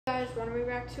Guys, welcome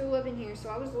back to Living Here. So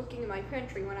I was looking in my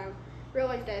pantry when I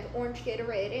realized I have orange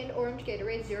Gatorade and orange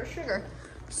Gatorade zero sugar.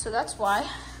 So that's why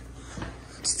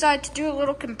I decided to do a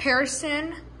little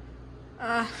comparison.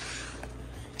 I'm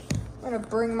gonna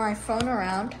bring my phone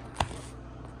around.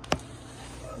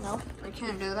 Nope, I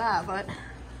can't do that, but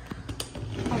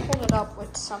I'll hold it up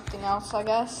with something else, I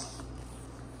guess.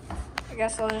 I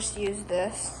guess I'll just use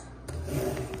this.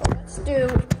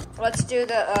 Let's do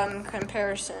the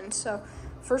comparison. So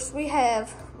first we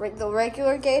have the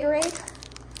regular Gatorade.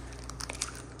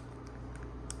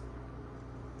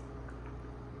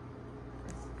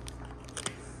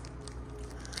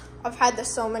 I've had this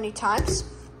so many times.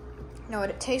 You know what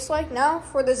it tastes like? Now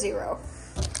for the zero.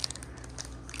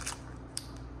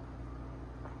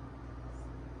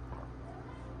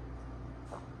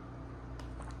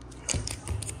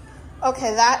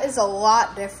 Okay, that is a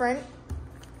lot different.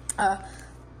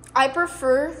 I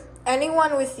prefer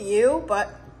anyone with you,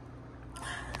 but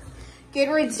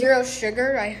Gatorade zero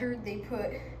sugar, I heard they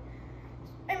put,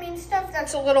 stuff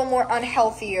that's a little more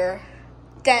unhealthier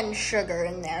than sugar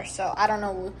in there. So I don't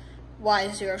know why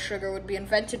zero sugar would be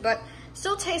invented, but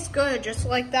still tastes good just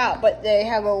like that, but they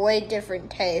have a way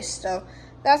different taste. So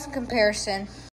that's a comparison.